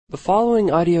The following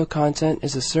audio content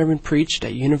is a sermon preached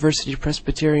at University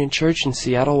Presbyterian Church in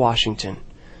Seattle, Washington.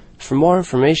 For more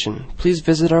information, please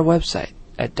visit our website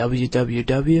at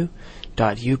www.upc.org.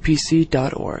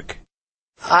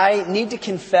 I need to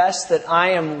confess that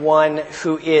I am one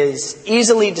who is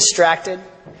easily distracted.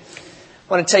 I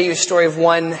want to tell you a story of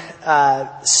one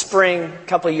spring a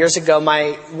couple of years ago.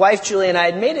 My wife, Julie, and I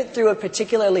had made it through a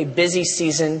particularly busy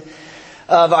season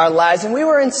of our lives, and we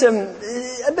were in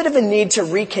a bit of a need to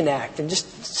reconnect and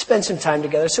just spend some time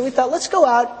together. So we thought, let's go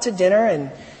out to dinner and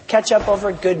catch up over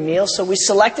a good meal. So we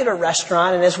selected a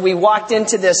restaurant, and as we walked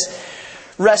into this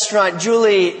restaurant,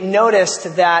 Julie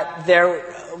noticed that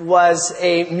there was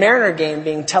a Mariner game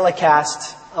being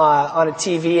telecast on a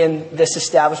TV in this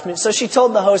establishment. So she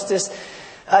told the hostess,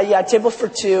 table for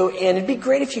two, and it'd be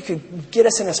great if you could get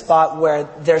us in a spot where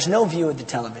there's no view of the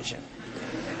television.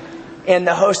 And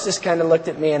the hostess kind of looked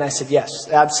at me, and I said, yes,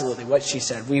 absolutely, what she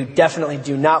said. We definitely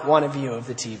do not want a view of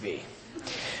the TV.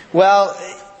 Well,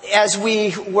 as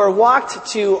we were walked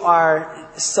to our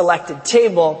selected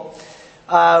table,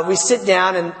 we sit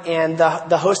down, and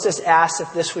the hostess asks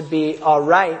if this would be all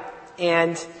right.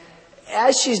 And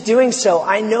as she's doing so,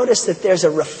 I notice that there's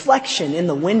a reflection in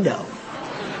the window.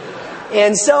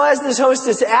 And so as this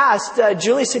hostess asked,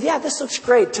 Julie said, yeah, this looks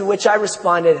great. To which I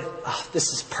responded, oh,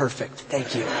 this is perfect.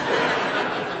 Thank you.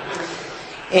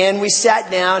 And we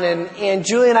sat down, and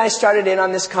Julie and I started in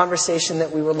on this conversation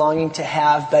that we were longing to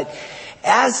have. But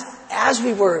as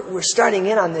we were starting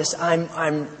in on this,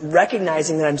 I'm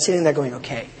recognizing that I'm sitting there going,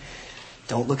 okay,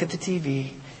 don't look at the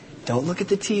TV. Don't look at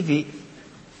the TV.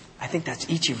 I think that's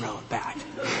Ichiro back.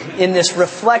 In this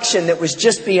reflection that was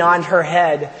just beyond her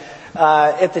head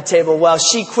at the table. Well,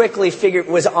 she quickly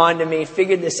was on to me,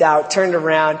 figured this out, turned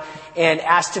around, and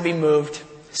asked to be moved.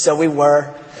 So we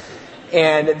were.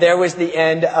 And there was the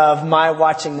end of my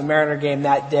watching the Mariner game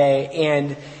that day.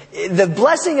 And the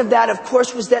blessing of that, of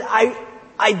course, was that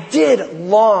I did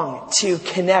long to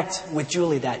connect with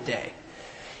Julie that day.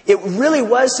 It really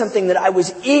was something that I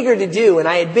was eager to do, and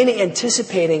I had been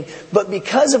anticipating, but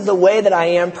because of the way that I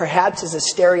am, perhaps as a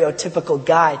stereotypical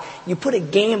guy, you put a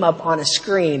game up on a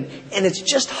screen, and it's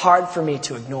just hard for me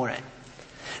to ignore it.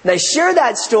 And I share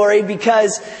that story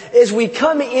because as we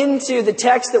come into the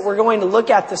text that we're going to look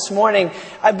at this morning,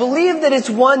 I believe that it's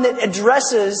one that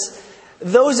addresses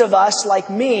those of us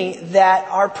like me that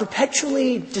are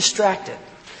perpetually distracted.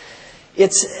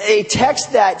 It's a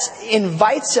text that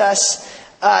invites us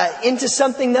into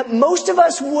something that most of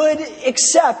us would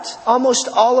accept almost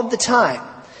all of the time.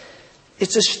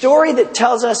 It's a story that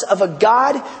tells us of a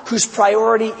God whose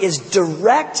priority is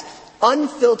direct,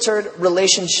 unfiltered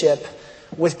relationship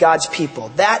with God's people.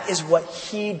 That is what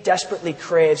He desperately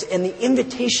craves. And the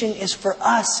invitation is for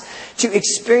us to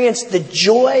experience the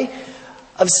joy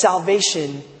of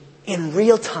salvation in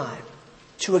real time.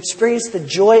 To experience the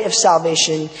joy of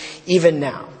salvation even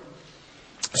now.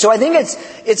 So I think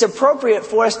it's appropriate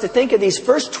for us to think of these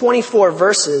first 24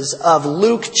 verses of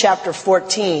Luke chapter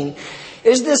 14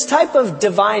 as this type of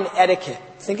divine etiquette.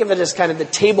 Think of it as kind of the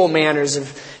table manners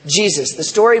of Jesus. The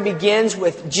story begins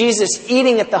with Jesus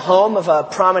eating at the home of a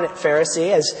prominent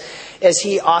Pharisee, as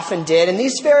he often did. And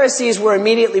these Pharisees were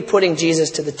immediately putting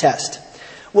Jesus to the test.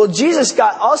 Well, Jesus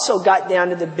also got down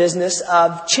to the business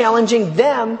of challenging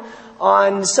them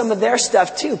on some of their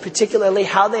stuff too, particularly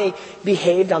how they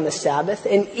behaved on the Sabbath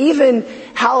and even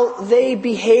how they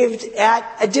behaved at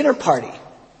a dinner party.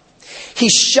 He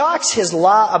shocks his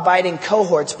law-abiding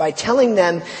cohorts by telling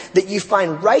them that you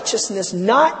find righteousness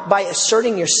not by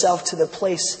asserting yourself to the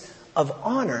place of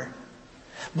honor,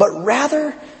 but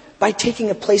rather by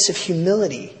taking a place of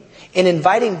humility and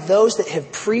inviting those that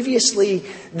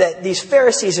these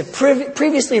Pharisees have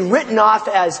previously written off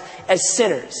as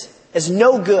sinners, as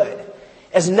no good,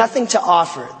 as nothing to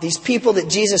offer. These people that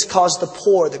Jesus calls the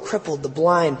poor, the crippled, the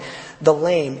blind, the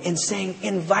lame, and saying,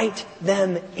 invite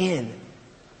them in.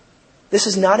 This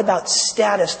is not about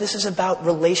status. This is about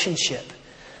relationship.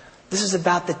 This is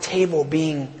about the table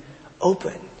being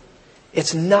open.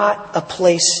 It's not a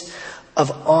place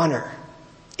of honor.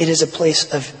 It is a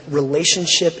place of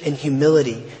relationship and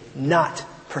humility, not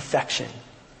perfection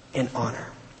and honor.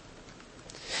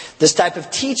 This type of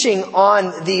teaching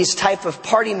on these type of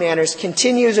party manners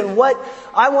continues, and what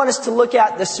I want us to look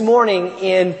at this morning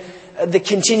in the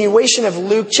continuation of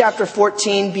Luke chapter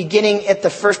 14, beginning at the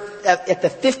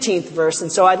 15th verse.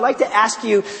 And so I'd like to ask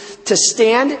you to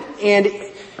stand, and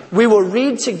we will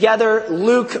read together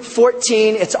Luke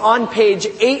 14. It's on page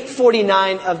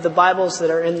 849 of the Bibles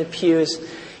that are in the pews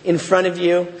in front of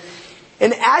you.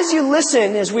 And as you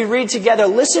listen, as we read together,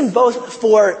 listen both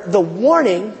for the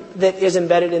warning that is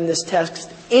embedded in this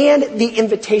text and the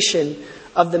invitation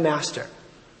of the master.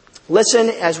 Listen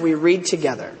as we read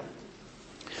together.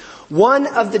 One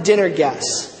of the dinner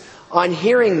guests, on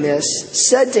hearing this,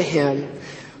 said to him,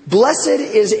 "Blessed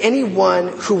is anyone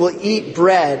who will eat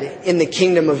bread in the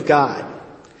kingdom of God."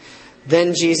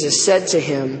 Then Jesus said to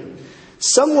him,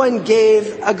 "Someone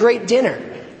gave a great dinner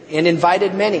and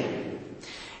invited many.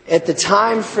 At the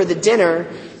time for the dinner,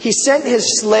 he sent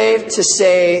his slave to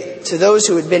say to those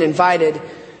who had been invited,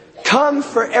 'Come,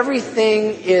 for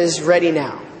everything is ready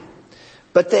now.'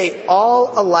 But they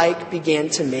all alike began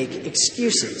to make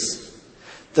excuses.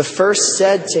 The first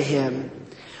said to him,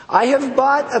 'I have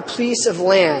bought a piece of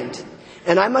land,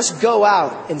 and I must go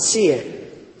out and see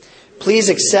it. Please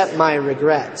accept my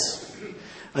regrets.'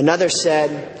 Another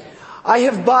said, 'I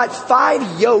have bought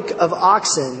 5 yoke of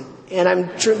oxen, and I'm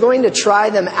going to try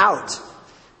them out.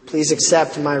 Please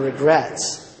accept my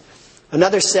regrets.'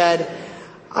 Another said,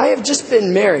 'I have just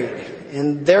been married,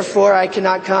 and therefore I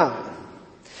cannot come.'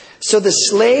 So the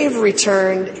slave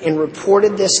returned and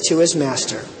reported this to his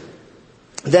master.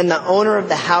 Then the owner of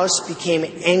the house became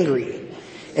angry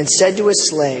and said to his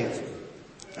slave,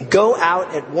 'Go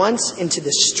out at once into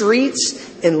the streets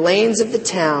and lanes of the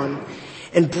town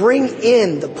and bring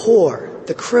in the poor,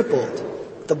 the crippled,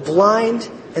 the blind,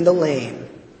 and the lame.'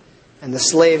 And the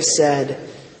slave said,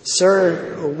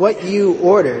 'Sir, what you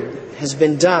ordered has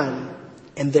been done,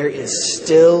 and there is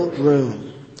still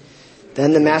room.'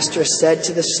 Then the master said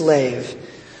to the slave,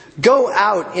 'Go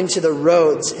out into the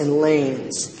roads and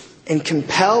lanes and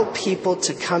compel people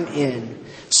to come in,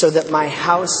 so that my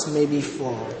house may be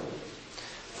full.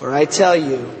 For I tell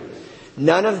you,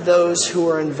 none of those who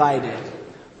are invited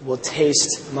will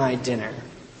taste my dinner.'"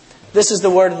 This is the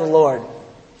word of the Lord.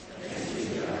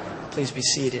 Please be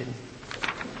seated.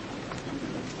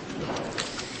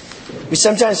 We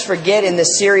sometimes forget in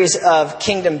this series of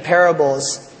kingdom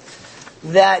parables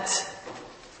that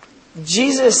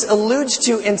Jesus alludes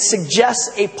to and suggests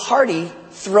a party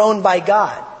thrown by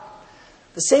God.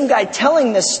 The same guy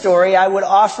telling this story, I would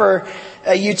offer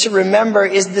you to remember,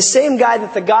 is the same guy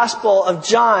that the Gospel of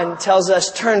John tells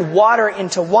us turned water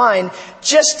into wine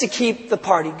just to keep the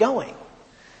party going.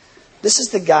 This is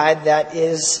the guy that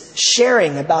is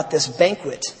sharing about this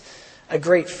banquet, a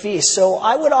great feast. So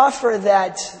I would offer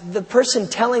that the person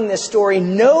telling this story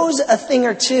knows a thing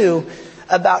or two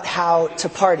about how to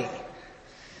party.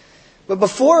 But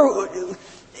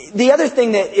the other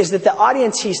thing is that the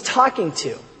audience he's talking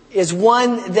to is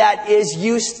one that is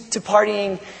used to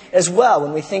partying as well.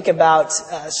 When we think about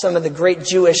some of the great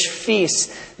Jewish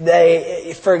feasts,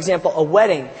 for example, a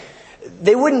wedding,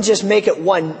 they wouldn't just make it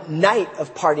one night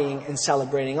of partying and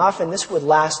celebrating. Often this would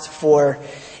last for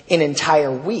an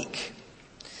entire week.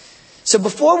 So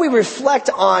before we reflect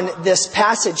on this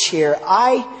passage here,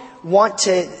 I want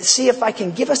to see if I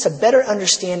can give us a better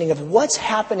understanding of what's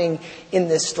happening in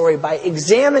this story by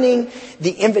examining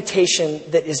the invitation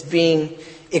that is being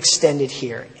extended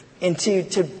here, and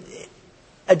to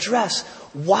address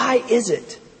why is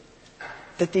it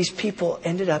that these people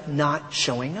ended up not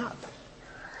showing up.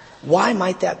 Why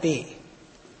might that be?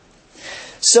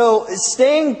 So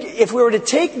if we were to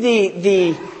take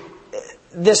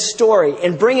this story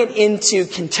and bring it into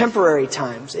contemporary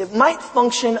times, it might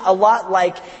function a lot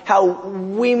like how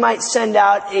we might send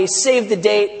out a save the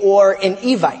date or an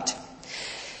evite.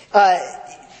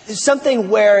 Something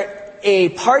where a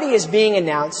party is being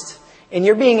announced and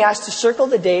you're being asked to circle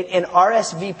the date and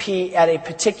RSVP at a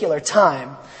particular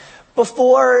time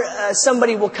before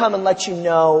somebody will come and let you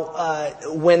know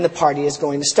when the party is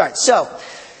going to start. So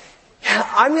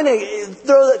I'm going to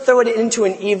throw it into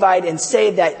an evite and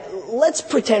say that let's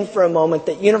pretend for a moment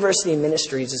that University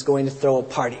Ministries is going to throw a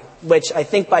party, which I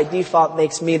think by default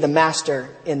makes me the master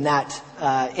in that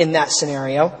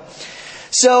scenario.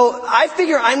 So I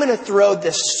figure I'm going to throw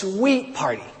this sweet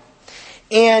party.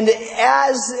 And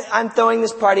as I'm throwing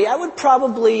this party, I would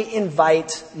probably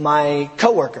invite my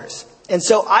coworkers. And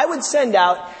so I would send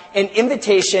out an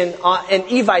invitation, an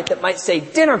evite that might say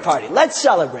dinner party. Let's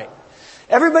celebrate.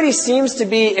 Everybody seems to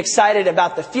be excited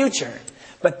about the future,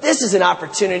 but this is an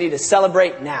opportunity to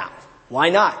celebrate now. Why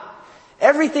not?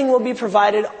 Everything will be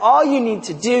provided. All you need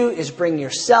to do is bring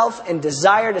yourself and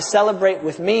desire to celebrate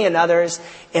with me and others,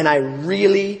 and I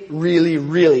really, really,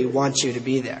 really want you to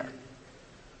be there.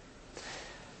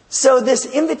 So this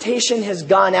invitation has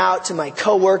gone out to my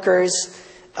coworkers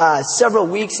several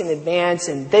weeks in advance,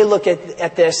 and they look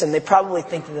at this and they probably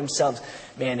think to themselves,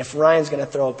 man, if Ryan's going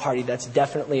to throw a party, that's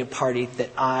definitely a party that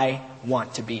I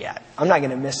want to be at. I'm not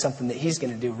going to miss something that he's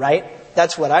going to do, right?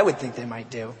 That's what I would think they might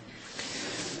do.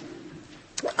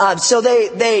 So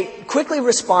they quickly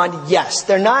respond, yes.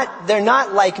 They're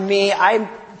not like me. I'm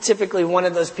typically one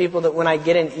of those people that when I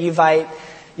get an Evite,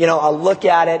 I'll look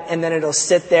at it and then it'll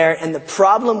sit there. And the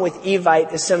problem with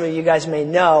Evite, as some of you guys may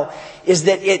know, is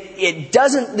that it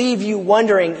doesn't leave you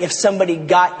wondering if somebody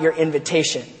got your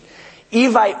invitation.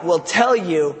 Evite will tell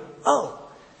you, oh,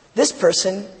 this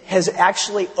person has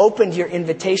actually opened your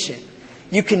invitation.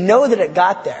 You can know that it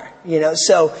got there,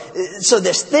 So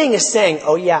this thing is saying,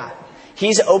 oh yeah,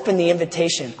 he's opened the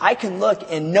invitation. I can look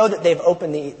and know that they've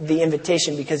opened the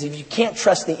invitation, because if you can't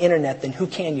trust the internet, then who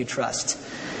can you trust?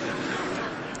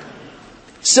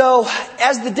 So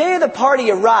as the day of the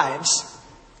party arrives,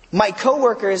 my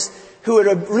coworkers who had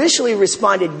initially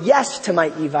responded yes to my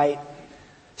Evite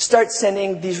start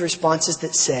sending these responses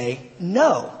that say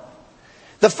no.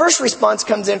 The first response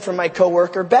comes in from my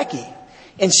coworker, Becky.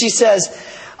 And she says,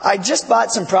 I just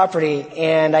bought some property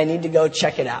and I need to go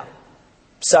check it out.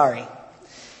 Sorry.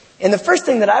 And the first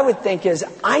thing that I would think is,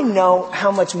 I know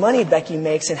how much money Becky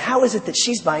makes, and how is it that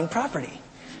she's buying property?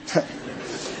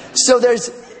 So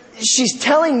she's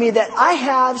telling me that I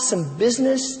have some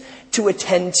business to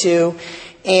attend to,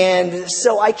 and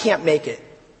so I can't make it.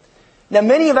 Now,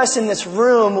 many of us in this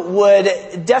room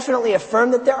would definitely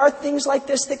affirm that there are things like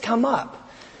this that come up.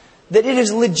 That it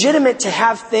is legitimate to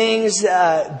have things,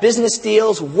 business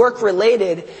deals,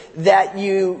 work-related, that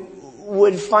you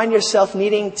would find yourself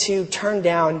needing to turn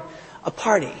down a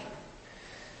party.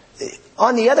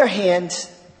 On the other hand,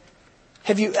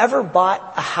 have you ever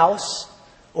bought a house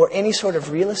or any sort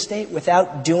of real estate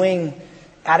without doing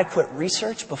adequate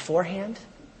research beforehand?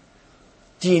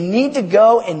 Do you need to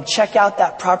go and check out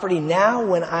that property now,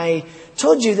 when I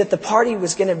told you that the party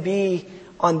was going to be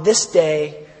on this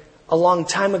day a long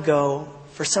time ago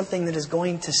for something that is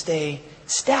going to stay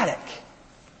static?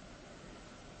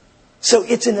 So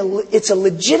it's a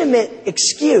legitimate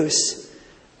excuse,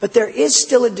 but there is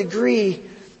still a degree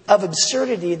of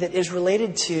absurdity that is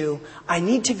related to, I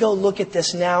need to go look at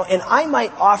this now. And I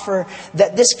might offer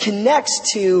that this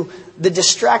connects to the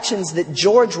distractions that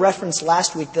George referenced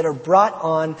last week that are brought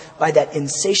on by that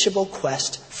insatiable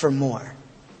quest for more.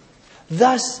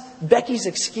 Thus, Becky's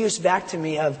excuse back to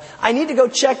me of, I need to go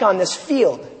check on this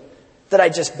field that I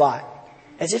just bought,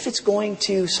 as if it's going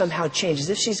to somehow change, as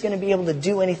if she's going to be able to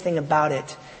do anything about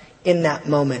it in that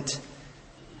moment.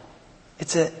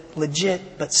 It's a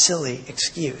legit but silly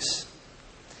excuse.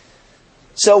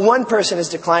 So one person has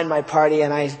declined my party,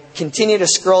 and I continue to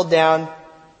scroll down,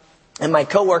 and my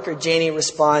coworker Janie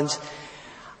responds,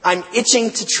 I'm itching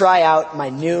to try out my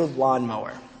new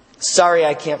lawnmower. Sorry,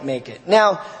 I can't make it.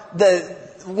 Now, the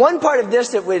one part of this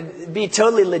that would be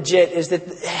totally legit is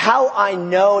that how I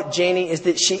know Janie is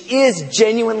that she is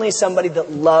genuinely somebody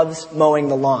that loves mowing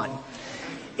the lawn.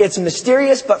 It's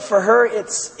mysterious, but for her,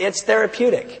 it's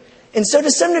therapeutic. And so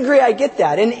to some degree, I get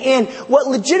that. And what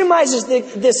legitimizes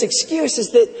this excuse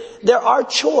is that there are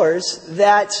chores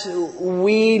that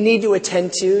we need to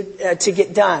attend to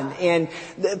get done. And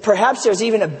perhaps there's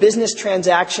even a business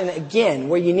transaction, again,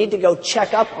 where you need to go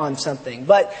check up on something.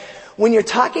 But when you're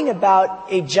talking about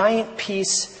a giant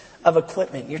piece of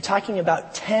equipment, you're talking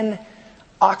about 10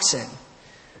 oxen.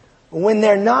 When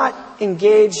they're not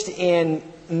engaged in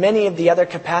many of the other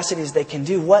capacities they can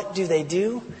do, what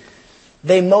do?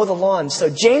 They mow the lawn.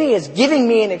 So Janie is giving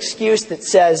me an excuse that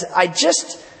says,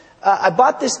 I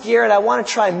bought this gear and I want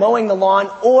to try mowing the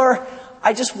lawn, or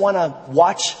I just want to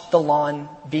watch the lawn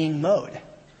being mowed.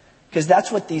 Because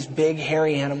that's what these big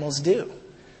hairy animals do.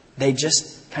 They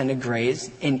just kind of graze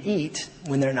and eat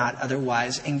when they're not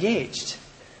otherwise engaged.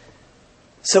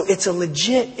 So it's a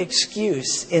legit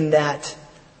excuse in that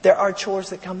there are chores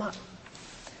that come up.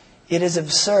 It is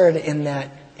absurd in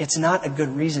that it's not a good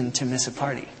reason to miss a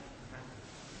party.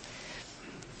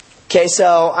 Okay,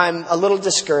 so I'm a little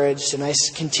discouraged, and I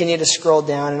continue to scroll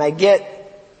down, and I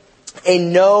get a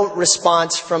no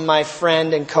response from my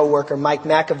friend and coworker, Mike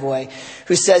McAvoy,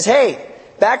 who says, hey,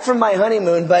 back from my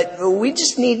honeymoon, but we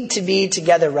just need to be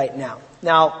together right now.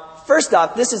 Now, first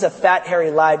off, this is a fat,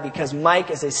 hairy lie because Mike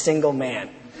is a single man.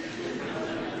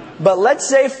 But let's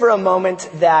say for a moment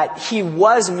that he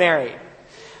was married.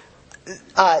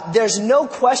 There's no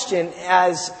question,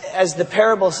 as the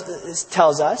parable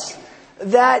tells us,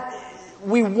 that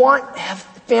we want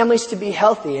families to be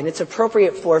healthy, and it's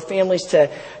appropriate for families to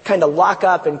kind of lock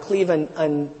up and cleave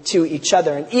unto each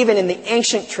other. And even in the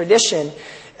ancient tradition,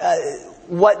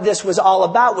 what this was all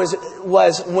about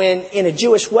was when in a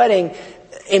Jewish wedding,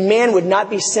 a man would not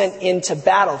be sent into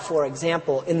battle, for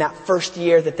example, in that first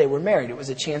year that they were married. It was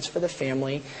a chance for the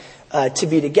family to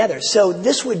be together. So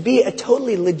this would be a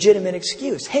totally legitimate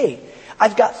excuse. Hey,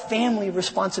 I've got family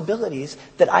responsibilities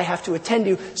that I have to attend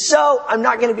to, so I'm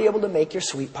not going to be able to make your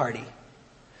sweet party.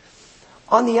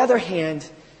 On the other hand,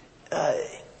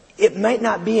 it might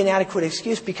not be an adequate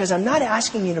excuse because I'm not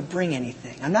asking you to bring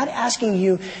anything. I'm not asking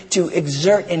you to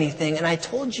exert anything. And I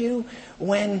told you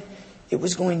when it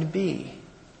was going to be.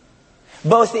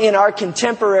 Both in our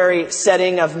contemporary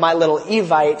setting of my little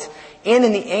Evite and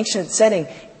in the ancient setting,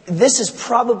 this is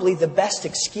probably the best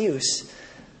excuse.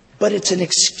 But it's an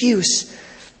excuse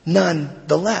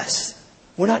nonetheless.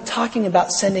 We're not talking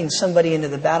about sending somebody into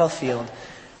the battlefield.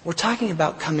 We're talking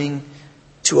about coming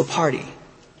to a party.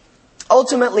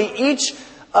 Ultimately, each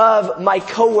of my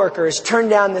coworkers turned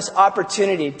down this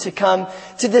opportunity to come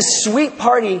to this sweet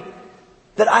party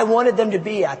that I wanted them to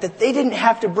be at, that they didn't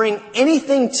have to bring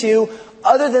anything to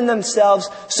other than themselves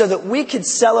so that we could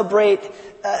celebrate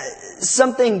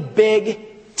something big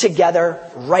together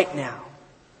right now.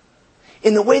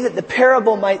 In the way that the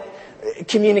parable might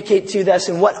communicate to us,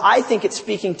 and what I think it's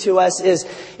speaking to us is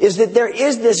that there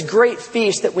is this great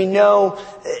feast that we know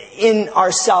in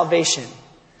our salvation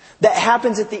that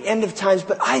happens at the end of times.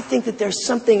 But I think that there's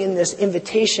something in this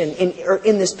invitation,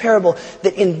 in this parable,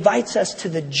 that invites us to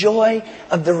the joy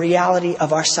of the reality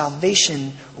of our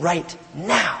salvation right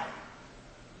now.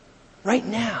 Right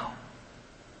now.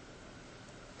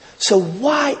 So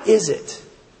why is it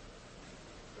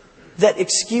that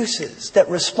excuses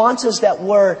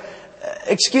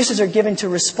are given to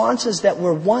responses that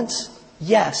were once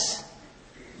yes,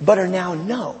 but are now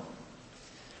no?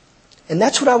 And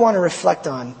that's what I want to reflect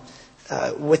on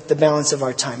with the balance of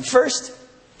our time. First,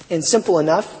 and simple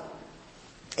enough,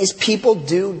 is people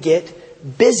do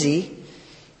get busy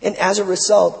and as a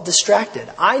result distracted.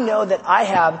 I know that I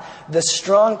have the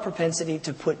strong propensity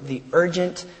to put the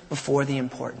urgent before the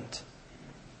important.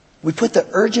 We put the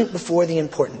urgent before the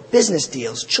important. Business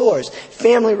deals, chores,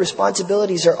 family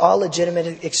responsibilities are all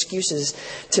legitimate excuses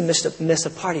to miss a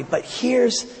party. But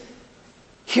here's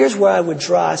where I would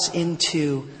draw us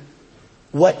into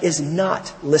what is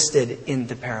not listed in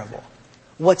the parable.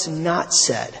 What's not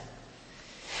said.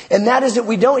 And that is that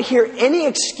we don't hear any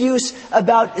excuse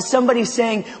about somebody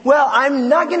saying, well, I'm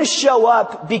not going to show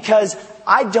up because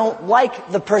I don't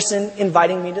like the person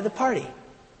inviting me to the party.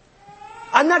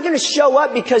 I'm not going to show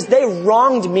up because they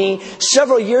wronged me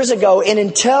several years ago, and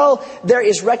until there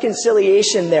is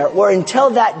reconciliation there, or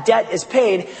until that debt is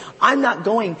paid, I'm not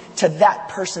going to that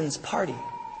person's party.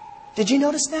 Did you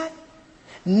notice that?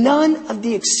 None of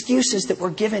the excuses that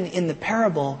were given in the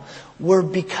parable were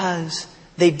because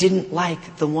they didn't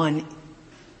like the one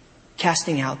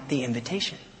casting out the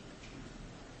invitation.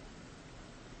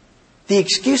 The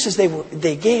excuses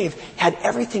they gave had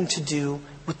everything to do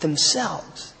with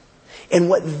themselves and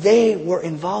what they were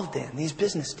involved in. These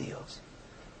business deals,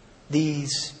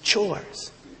 these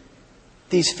chores,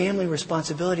 these family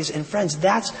responsibilities. And friends,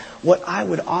 that's what I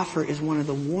would offer is one of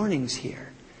the warnings here.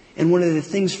 And one of the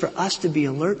things for us to be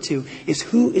alert to is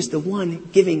who is the one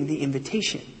giving the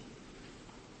invitation.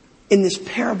 In this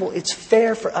parable, it's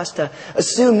fair for us to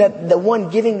assume that the one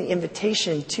giving the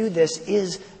invitation to this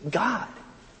is God.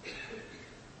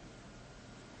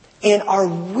 And are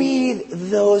we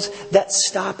those that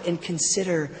stop and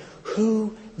consider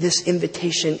who this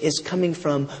invitation is coming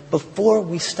from before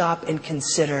we stop and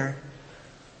consider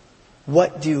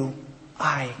what do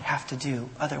I have to do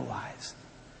otherwise?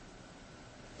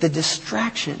 The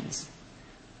distractions,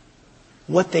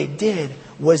 what they did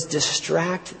was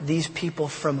distract these people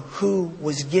from who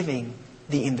was giving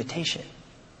the invitation.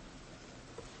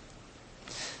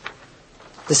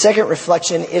 The second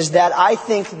reflection is that I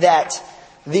think that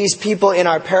these people in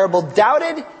our parable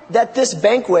doubted that this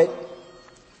banquet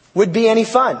would be any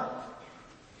fun.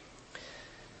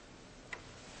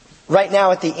 Right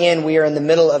now at the inn, we are in the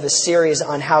middle of a series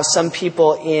on how some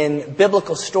people in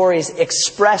biblical stories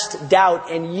expressed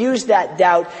doubt and used that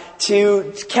doubt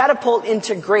to catapult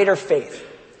into greater faith.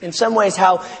 In some ways,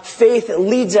 how faith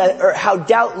leads us, or how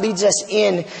doubt leads us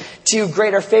in to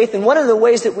greater faith. And one of the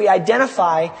ways that we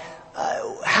identify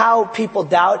how people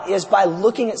doubt is by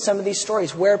looking at some of these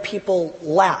stories where people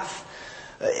laugh.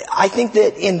 I think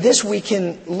that in this we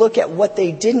can look at what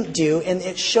they didn't do, and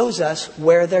it shows us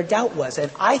where their doubt was.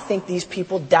 And I think these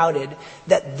people doubted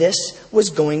that this was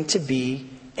going to be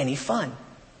any fun.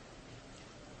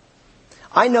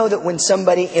 I know that when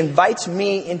somebody invites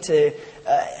me into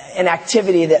an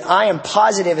activity that I am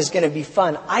positive is going to be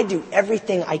fun, I do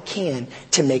everything I can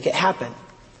to make it happen.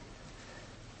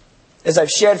 As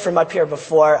I've shared from up here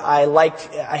before, I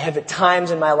have at times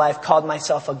in my life called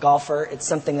myself a golfer. It's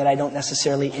something that I don't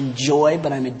necessarily enjoy,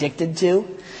 but I'm addicted to.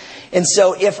 And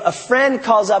so if a friend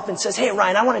calls up and says, hey,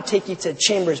 Ryan, I want to take you to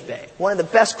Chambers Bay, one of the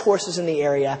best courses in the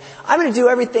area, I'm going to do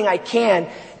everything I can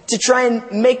to try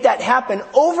and make that happen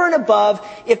over and above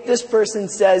if this person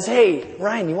says, hey,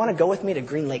 Ryan, you want to go with me to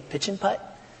Green Lake Pitch and Putt?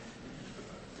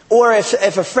 Or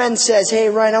if a friend says, hey,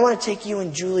 Ryan, I want to take you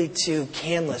and Julie to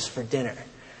Canlis for dinner.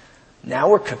 Now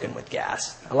we're cooking with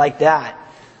gas. I like that.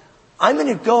 I'm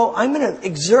going to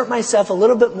exert myself a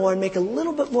little bit more and make a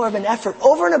little bit more of an effort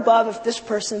over and above if this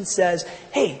person says,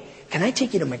 hey, can I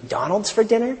take you to McDonald's for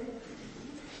dinner?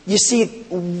 You see,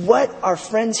 what our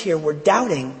friends here were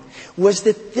doubting was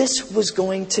that this was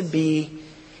going to be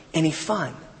any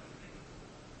fun.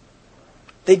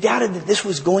 They doubted that this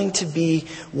was going to be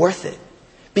worth it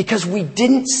because we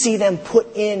didn't see them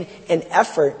put in an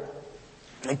effort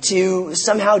to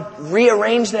somehow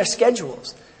rearrange their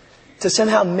schedules, to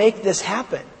somehow make this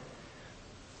happen.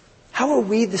 How are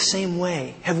we the same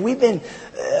way? Have we been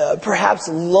perhaps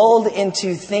lulled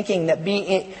into thinking that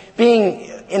being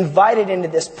invited into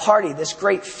this party, this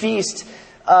great feast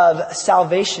of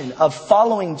salvation, of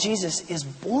following Jesus, is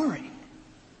boring?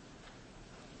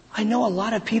 I know a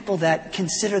lot of people that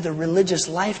consider the religious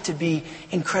life to be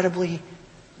incredibly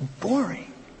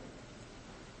boring.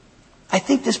 I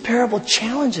think this parable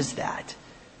challenges that.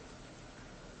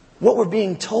 What we're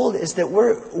being told is that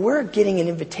we're getting an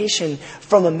invitation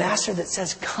from a master that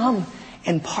says, come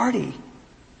and party.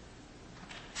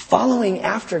 Following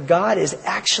after God is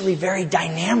actually very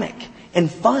dynamic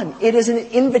and fun. It is an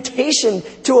invitation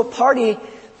to a party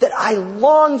that I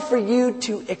long for you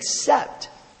to accept.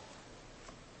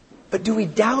 But do we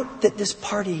doubt that this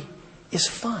party is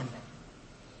fun?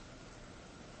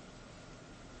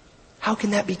 How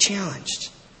can that be challenged?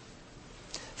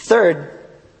 Third,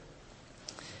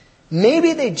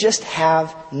 maybe they just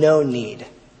have no need.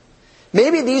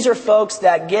 Maybe these are folks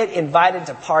that get invited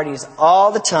to parties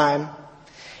all the time,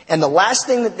 and the last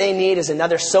thing that they need is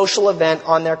another social event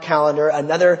on their calendar,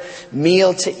 another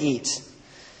meal to eat.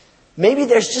 Maybe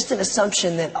there's just an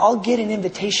assumption that I'll get an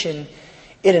invitation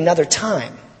at another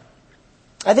time.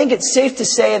 I think it's safe to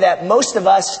say that most of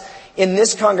us in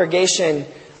this congregation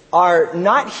are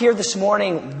not here this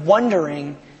morning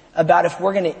wondering about if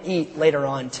we're going to eat later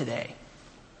on today.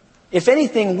 If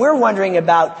anything, we're wondering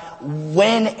about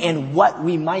when and what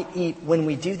we might eat when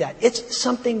we do that. It's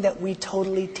something that we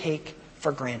totally take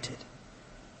for granted.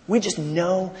 We just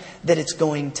know that it's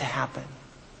going to happen.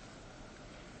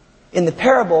 In the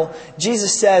parable,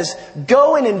 Jesus says,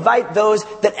 go and invite those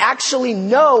that actually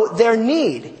know their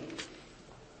need.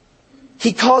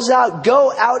 He calls out,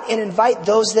 go out and invite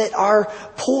those that are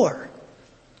poor.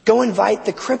 Go invite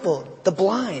the crippled, the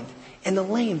blind, and the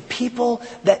lame. People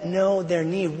that know their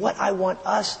need. What I want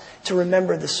us to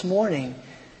remember this morning,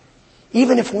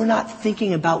 even if we're not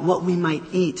thinking about what we might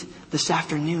eat this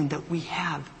afternoon, that we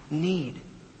have need.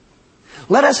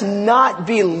 Let us not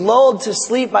be lulled to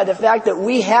sleep by the fact that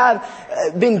we have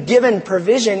been given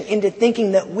provision into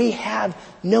thinking that we have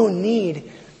no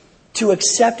need to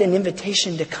accept an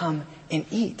invitation to come and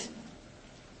eat,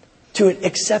 to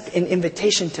accept an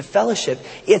invitation to fellowship.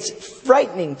 It's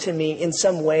frightening to me in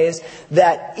some ways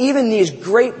that even these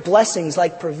great blessings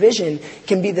like provision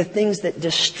can be the things that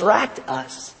distract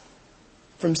us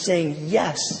from saying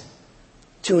yes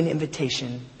to an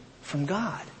invitation from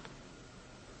God.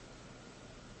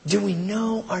 Do we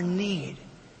know our need?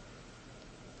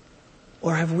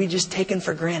 Or have we just taken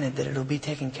for granted that it'll be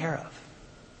taken care of?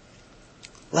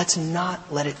 Let's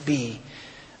not let it be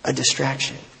a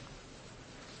distraction.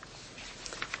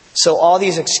 So all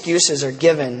these excuses are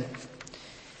given.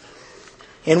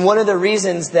 And one of the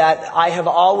reasons that I have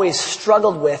always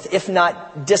struggled with, if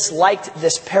not disliked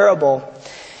this parable,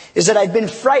 is that I've been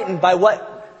frightened by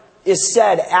what is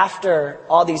said after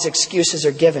all these excuses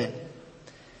are given.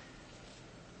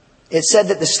 It said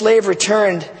that the slave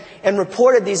returned and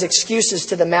reported these excuses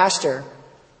to the master.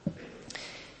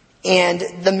 And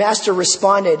the master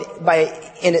responded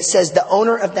and it says, the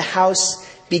owner of the house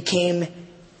became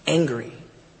angry.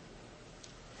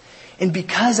 And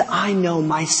because I know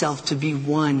myself to be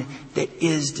one that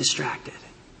is distracted,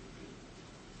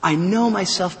 I know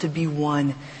myself to be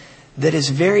one that is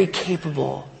very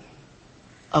capable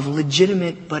of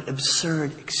legitimate but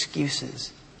absurd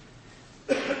excuses.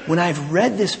 When I've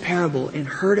read this parable and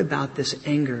heard about this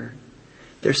anger,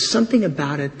 there's something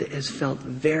about it that has felt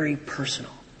very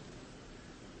personal.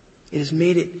 It has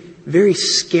made it very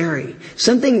scary.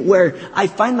 Something where I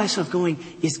find myself going,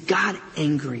 is God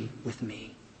angry with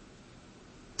me?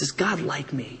 Does God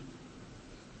like me?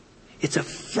 It's a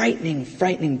frightening,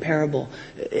 frightening parable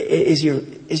as you're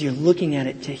looking at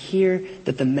it, to hear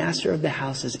that the master of the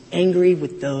house is angry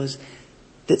with those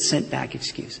that sent back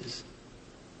excuses.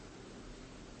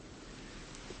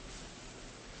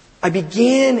 I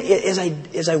began,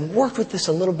 as I worked with this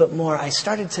a little bit more, I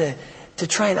started to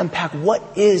try and unpack what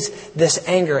is this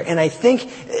anger. And I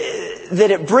think that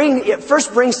it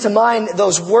first brings to mind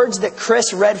those words that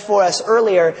Chris read for us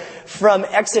earlier from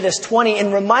Exodus 20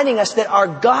 in reminding us that our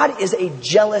God is a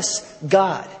jealous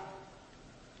God.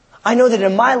 I know that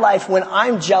in my life, when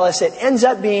I'm jealous, it ends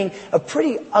up being a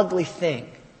pretty ugly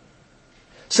thing.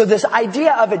 So this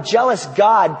idea of a jealous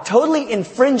God totally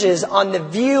infringes on the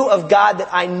view of God that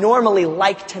I normally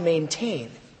like to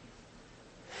maintain.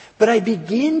 But I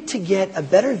begin to get a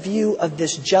better view of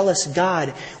this jealous God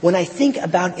when I think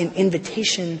about an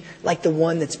invitation like the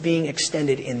one that's being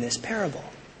extended in this parable.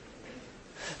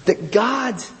 That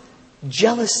God's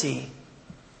jealousy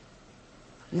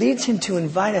leads him to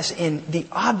invite us in. The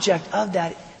object of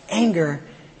that anger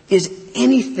is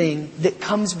anything that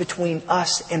comes between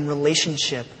us and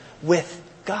relationship with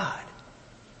God.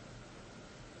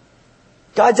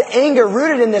 God's anger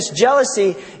rooted in this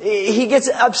jealousy, he gets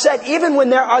upset even when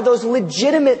there are those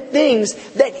legitimate things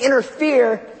that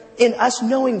interfere in us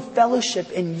knowing fellowship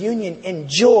and union and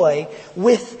joy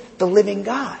with the living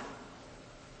God.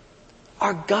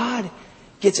 Our God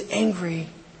gets angry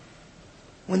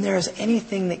when there is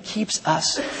anything that keeps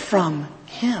us from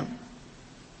him.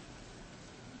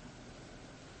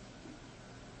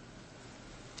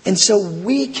 And so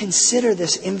we consider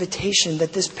this invitation,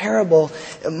 that this parable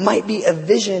might be a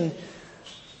vision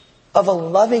of a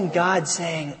loving God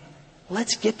saying,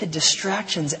 let's get the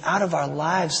distractions out of our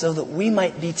lives so that we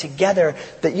might be together,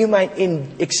 that you might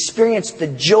experience the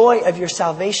joy of your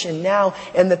salvation now,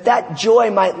 and that joy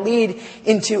might lead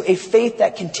into a faith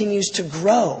that continues to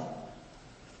grow.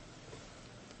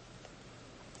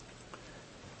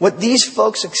 What these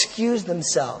folks excused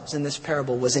themselves in this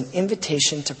parable was an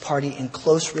invitation to party in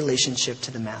close relationship to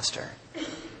the Master.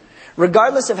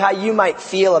 Regardless of how you might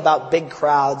feel about big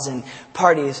crowds and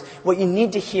parties, what you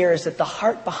need to hear is that the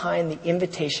heart behind the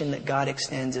invitation that God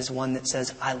extends is one that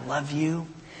says, I love you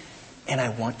and I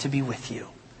want to be with you.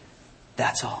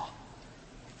 That's all.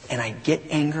 And I get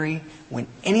angry when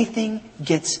anything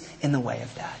gets in the way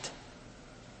of that.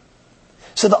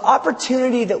 So the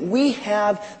opportunity that we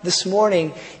have this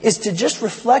morning is to just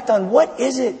reflect on what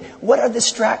are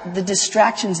the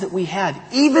distractions that we have,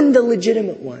 even the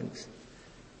legitimate ones,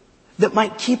 that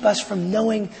might keep us from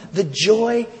knowing the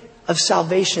joy of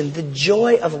salvation, the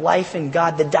joy of life in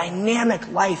God, the dynamic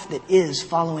life that is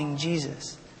following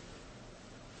Jesus.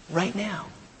 Right now,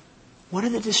 what are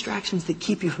the distractions that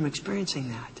keep you from experiencing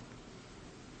that?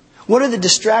 What are the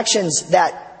distractions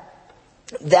that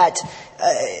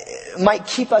might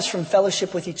keep us from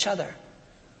fellowship with each other?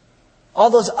 All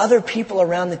those other people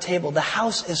around the table, the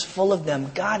house is full of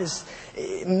them. Jesus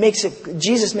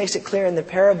makes it clear in the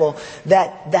parable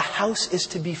that the house is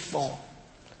to be full.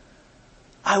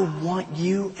 I want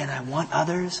you and I want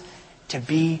others to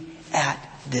be at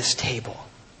this table.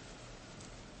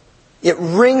 It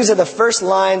rings at the first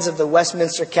lines of the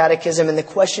Westminster Catechism, and the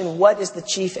question, what is the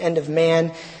chief end of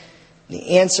man?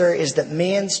 The answer is that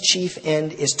man's chief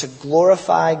end is to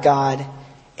glorify God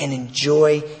and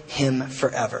enjoy him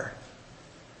forever.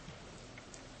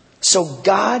 So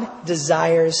God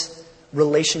desires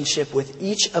relationship with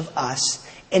each of us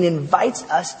and invites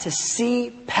us to see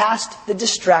past the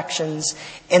distractions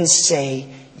and say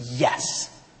yes.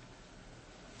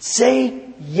 Say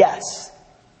yes.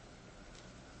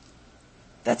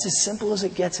 That's as simple as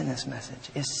it gets in this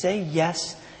message, is say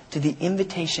yes to the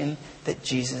invitation that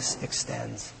Jesus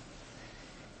extends.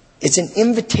 It's an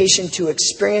invitation to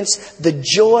experience the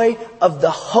joy of the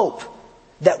hope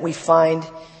that we find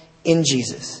in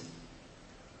Jesus.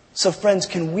 So friends,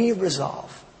 can we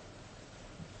resolve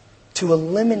to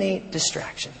eliminate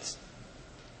distractions,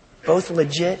 both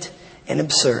legit and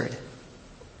absurd,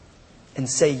 and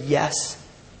say yes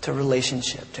to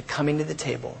relationship, to coming to the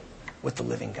table with the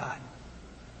living God?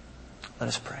 Let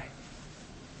us pray.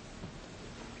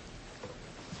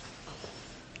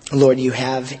 Lord, you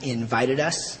have invited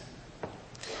us,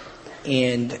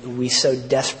 and we so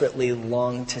desperately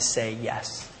long to say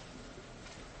yes.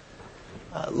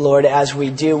 Lord, as we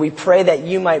do, we pray that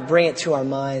you might bring it to our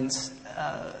minds,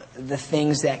 the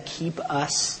things that keep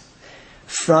us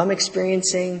from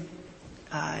experiencing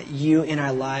you in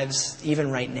our lives,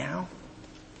 even right now.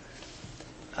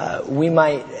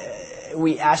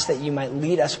 We ask that you might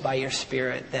lead us by your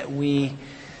Spirit, that we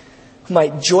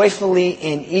might joyfully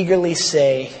and eagerly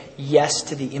say yes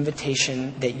to the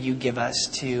invitation that you give us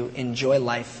to enjoy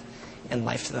life and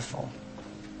life to the full.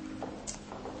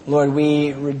 Lord,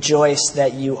 we rejoice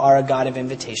that you are a God of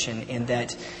invitation and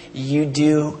that you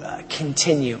do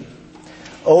continue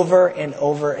over and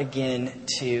over again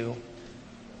to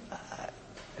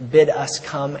bid us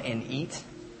come and eat.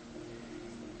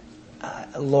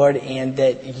 Lord, and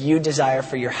that you desire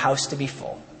for your house to be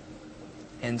full.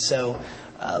 And so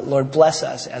Lord, bless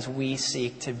us as we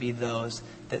seek to be those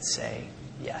that say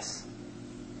yes.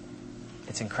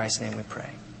 It's in Christ's name we pray.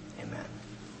 Amen.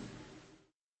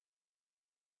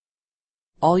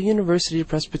 All University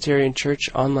Presbyterian Church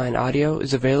online audio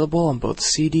is available on both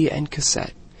CD and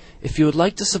cassette. If you would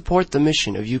like to support the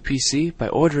mission of UPC by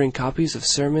ordering copies of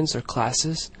sermons or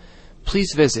classes,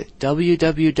 please visit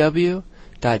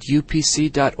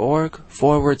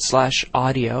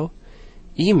www.upc.org/audio,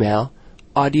 email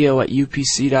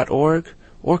audio@upc.org,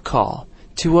 or call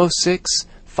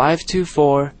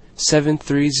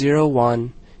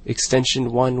 206-524-7301,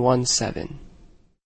 extension 117.